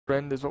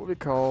friend is what we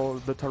call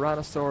the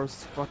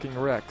Tyrannosaurus fucking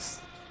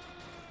Rex.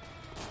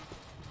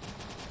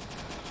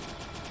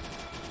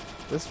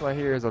 This one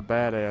here is a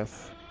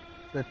badass.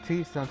 The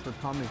T stands for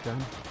Tommy Gun.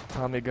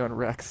 Tommy Gun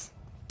Rex.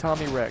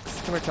 Tommy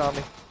Rex. Come here,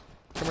 Tommy.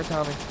 Come here,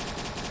 Tommy.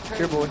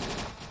 Here, boy.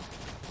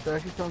 That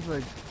actually sounds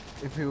like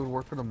if he would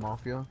work for the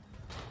Mafia.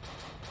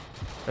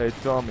 Hey,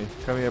 Tommy.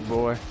 Come here,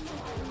 boy.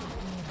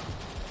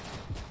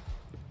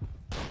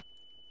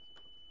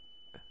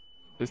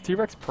 Is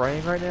T-Rex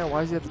praying right now?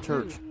 Why is he at the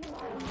church?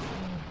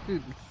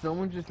 Dude,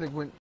 someone just like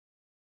went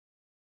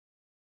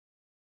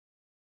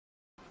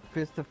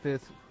fist to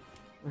fist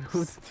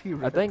with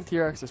T-Rex. I think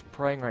T-Rex is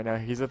praying right now.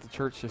 He's at the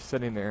church just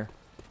sitting there.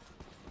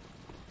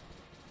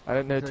 I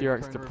didn't know He's like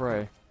T-Rex trying could to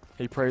pray.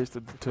 He prays to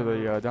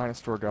the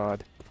Dinosaur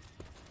God.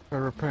 to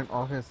repent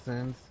all his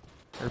sins.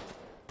 Or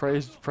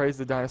praise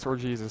the Dinosaur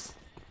Jesus.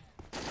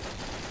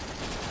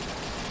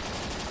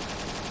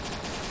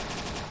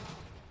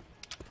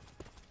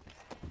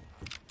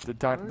 Did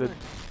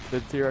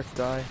T-Rex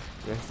die?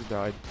 Yes, he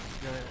died.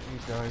 Yeah, he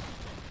died.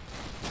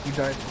 He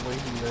died the way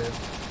he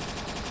lived.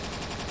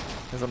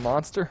 As a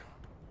monster?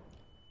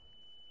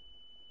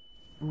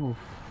 Oof.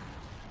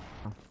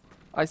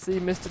 I see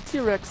Mr.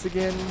 T-Rex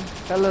again.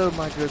 Hello,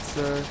 my good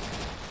sir.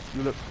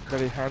 You look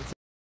very handsome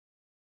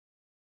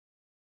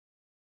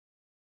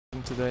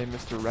today,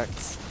 Mr.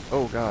 Rex.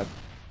 Oh, God.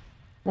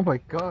 Oh my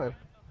god.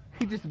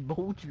 He just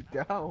mowed you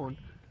down.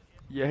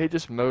 Yeah, he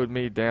just mowed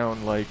me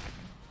down like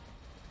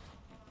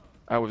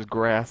I was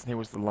grass and he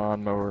was the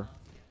lawnmower.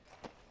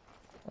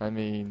 I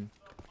mean,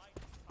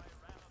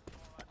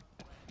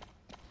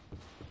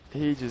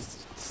 he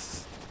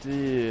just,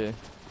 yeah.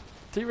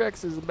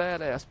 T-Rex is a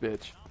badass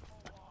bitch.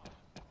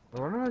 I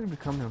wonder how you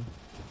become him.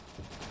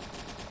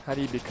 How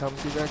do you become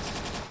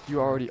T-Rex? You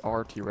already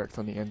are T-Rex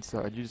on the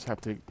inside. You just have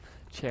to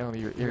channel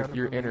your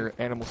inner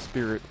animal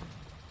spirit.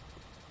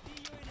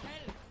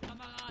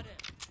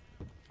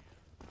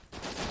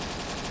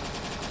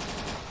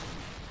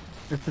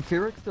 Is the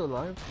T-Rex still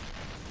alive?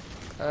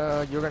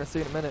 You're gonna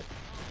see in a minute.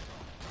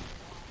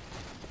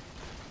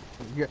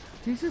 Yeah,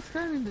 he's just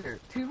standing there.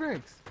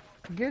 T-Rex,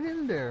 get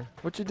in there.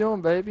 What you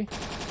doing, baby?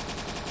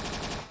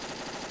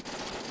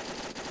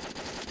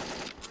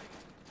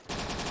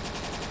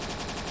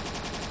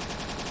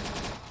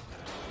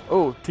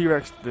 Oh,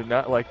 T-Rex did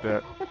not like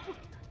that.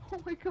 Oh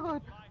my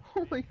god.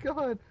 Oh my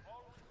god.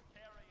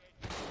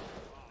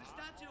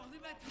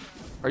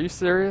 Are you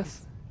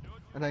serious?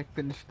 And I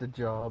finished the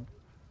job.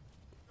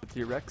 The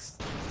T-Rex?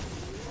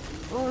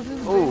 Oh, this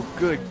is Oh,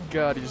 good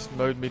God, he just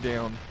mowed me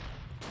down.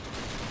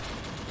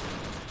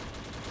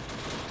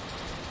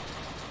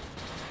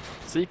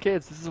 See,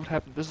 kids, this is what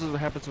happened. This is what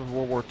happens with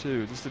World War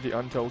II. This is the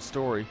untold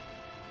story.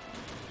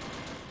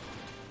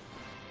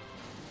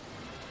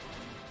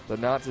 The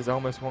Nazis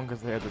almost won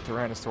because they had the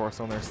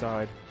Tyrannosaurus on their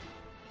side.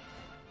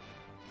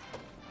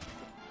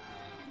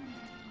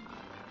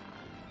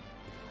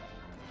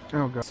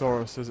 Oh god.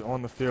 Tyrannosaurus is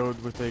on the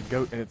field with a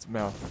goat in its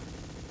mouth.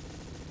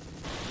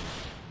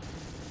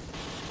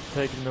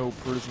 Take no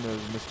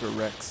prisoners, Mr.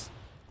 Rex.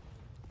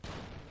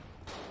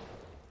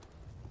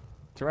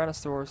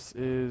 Tyrannosaurus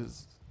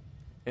is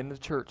in the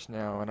church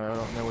now, and I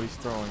don't know what he's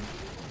throwing.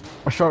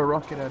 I shot a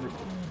rocket at it.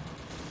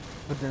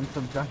 But then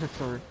some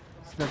dinosaur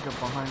snuck up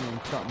behind me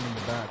and shot me in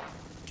the back.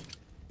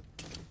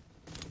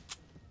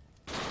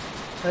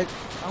 Like,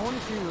 I want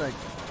to see, like,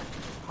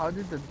 how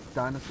did the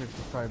dinosaurs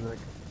decide, like,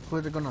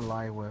 who they're gonna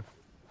lie with?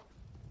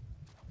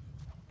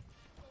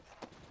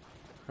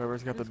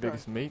 Whoever's got the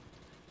biggest meat.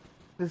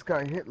 This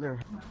guy, Hitler.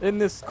 In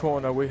this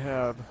corner we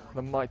have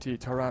the mighty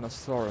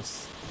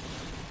Tyrannosaurus.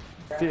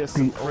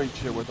 Fearsome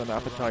creature with an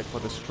appetite for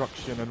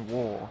destruction and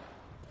war.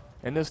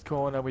 In this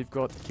corner we've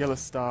got Killer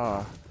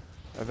Star.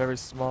 A very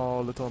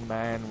small little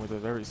man with a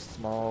very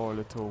small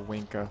little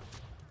winker.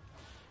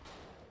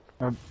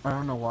 I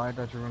don't know why I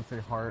thought you were gonna say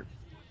heart.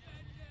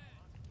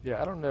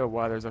 Yeah, I don't know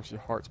why there's actually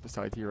hearts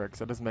beside T-Rex.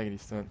 That doesn't make any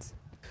sense.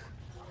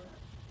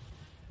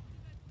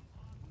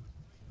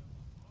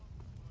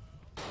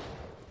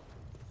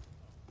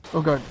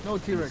 Oh god, no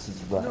T-Rex,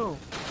 no!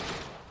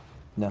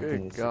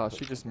 Good gosh,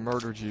 he just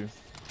murdered you.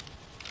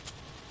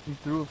 He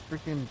threw a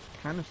freaking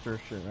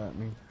canister shit at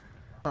me.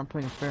 I'm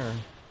playing fair.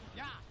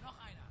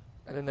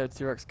 I didn't know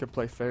T-Rex could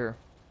play fair.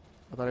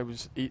 I thought he would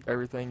just eat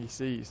everything he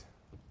sees.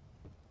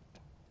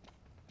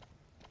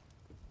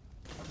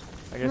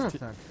 I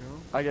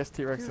guess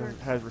T-Rex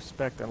has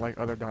respect unlike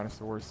other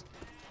dinosaurs.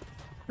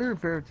 They're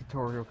very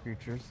tutorial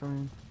creatures. I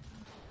mean,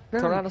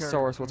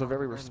 Tyrannosaurus was a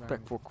very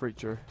respectful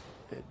creature.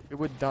 It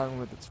would dine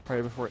with its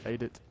prey before it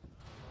ate it.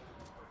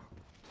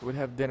 It would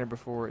have dinner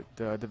before it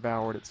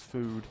devoured its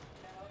food.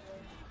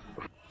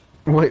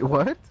 Wait,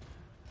 what?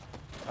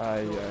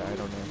 I don't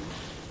know.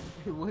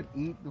 It would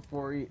eat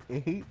before he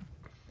ate?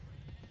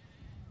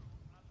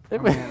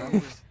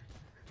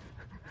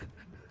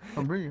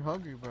 I'm really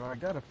hungry, but I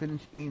gotta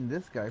finish eating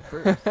this guy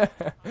first.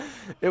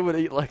 It would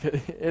eat like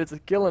it's a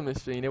killing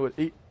machine. It would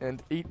eat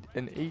and eat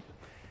and eat.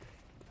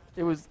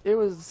 It was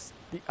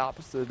the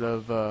opposite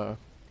of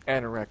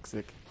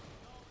anorexic.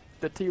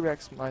 The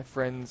T-Rex, my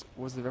friends,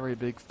 was a very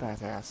big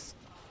fat ass.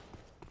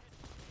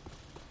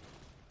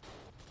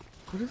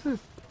 What does this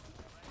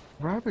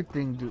rabbit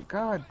thing do?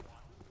 God.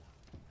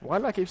 Why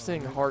do I keep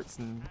seeing hearts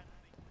and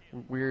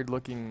weird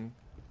looking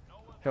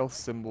health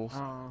symbols?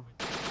 Oh,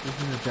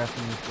 this is a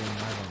Japanese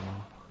thing. I don't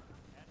know.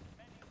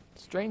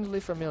 Strangely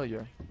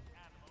familiar.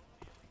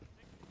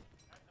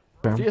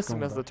 Okay, I'm Fearsome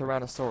going as the back.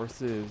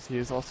 Tyrannosaurus is, he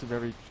is also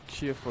very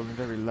cheerful and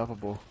very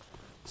lovable.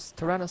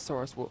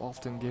 Tyrannosaurus will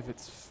often give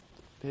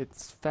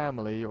its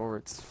family or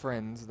its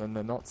friends and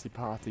the Nazi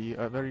party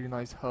a very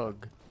nice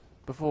hug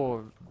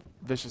before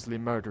viciously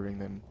murdering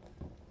them.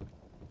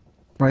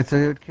 Right, so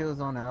he would kill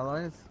his own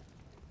allies?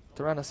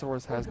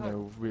 Tyrannosaurus has God.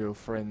 no real No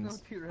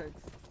friends. T-Rex.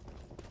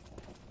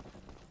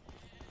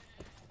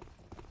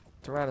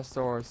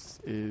 Tyrannosaurus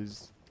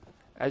is,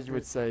 as you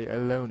would say, a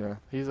loner.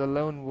 He's a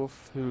lone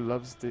wolf who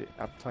loves the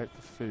appetite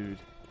for food.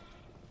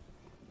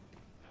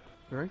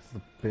 T-Rex is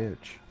a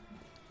bitch.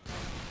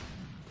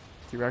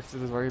 T-Rex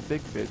is a very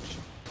big bitch.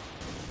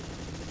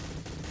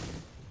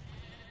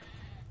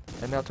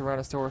 And now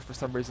Tyrannosaurus for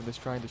some reason is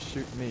trying to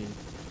shoot me.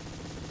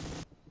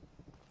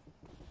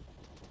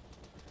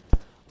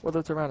 Well,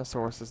 the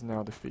Tyrannosaurus is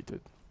now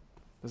defeated.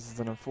 This is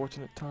an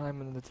unfortunate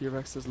time in the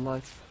T-Rex's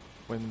life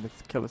when the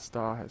killer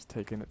star has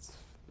taken its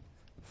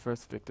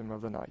first victim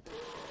of the night.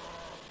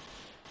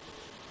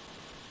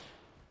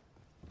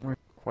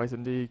 Quite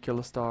indeed,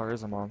 Killer Star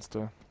is a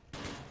monster.